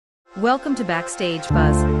Welcome to Backstage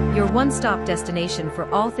Buzz, your one-stop destination for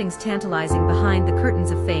all things tantalizing behind the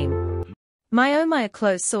curtains of fame. My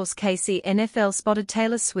close source Kelsey NFL spotted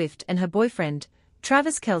Taylor Swift and her boyfriend,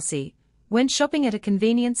 Travis Kelsey, went shopping at a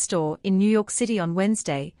convenience store in New York City on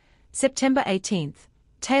Wednesday, September 18.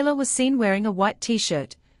 Taylor was seen wearing a white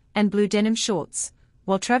t-shirt and blue denim shorts,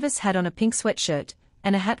 while Travis had on a pink sweatshirt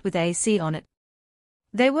and a hat with AC on it.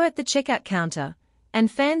 They were at the checkout counter, and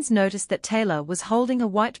fans noticed that Taylor was holding a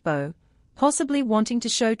white bow, possibly wanting to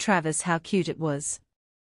show Travis how cute it was.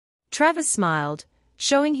 Travis smiled,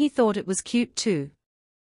 showing he thought it was cute too.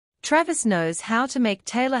 Travis knows how to make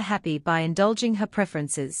Taylor happy by indulging her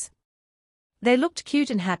preferences. They looked cute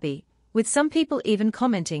and happy, with some people even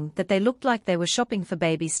commenting that they looked like they were shopping for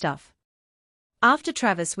baby stuff. After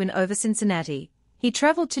Travis went over Cincinnati, he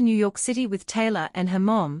traveled to New York City with Taylor and her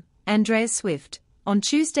mom, Andrea Swift, on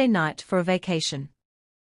Tuesday night for a vacation.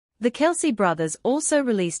 The Kelsey brothers also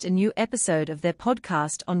released a new episode of their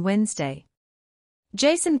podcast on Wednesday.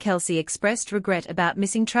 Jason Kelsey expressed regret about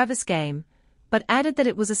missing Travis' game, but added that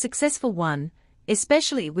it was a successful one,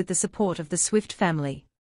 especially with the support of the Swift family.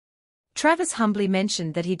 Travis humbly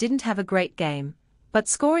mentioned that he didn't have a great game, but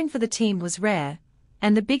scoring for the team was rare,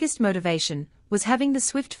 and the biggest motivation was having the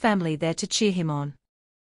Swift family there to cheer him on.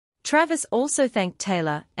 Travis also thanked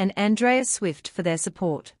Taylor and Andrea Swift for their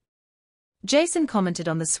support. Jason commented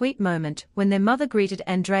on the sweet moment when their mother greeted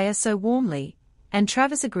Andrea so warmly, and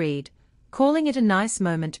Travis agreed, calling it a nice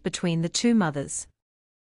moment between the two mothers.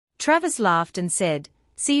 Travis laughed and said,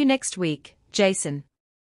 "See you next week, Jason."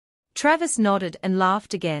 Travis nodded and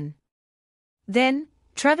laughed again. Then,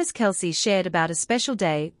 Travis Kelsey shared about a special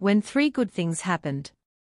day when three good things happened.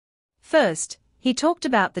 First, he talked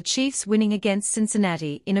about the Chiefs winning against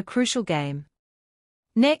Cincinnati in a crucial game.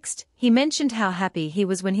 Next, he mentioned how happy he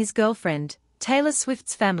was when his girlfriend, Taylor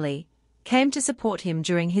Swift's family, came to support him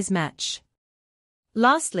during his match.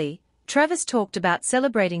 Lastly, Travis talked about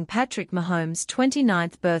celebrating Patrick Mahomes'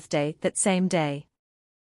 29th birthday that same day.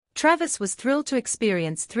 Travis was thrilled to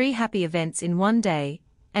experience three happy events in one day,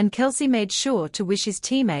 and Kelsey made sure to wish his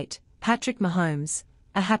teammate, Patrick Mahomes,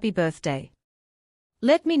 a happy birthday.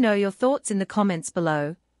 Let me know your thoughts in the comments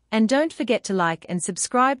below, and don't forget to like and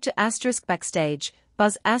subscribe to *Backstage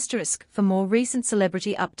Buzz* for more recent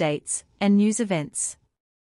celebrity updates and news events.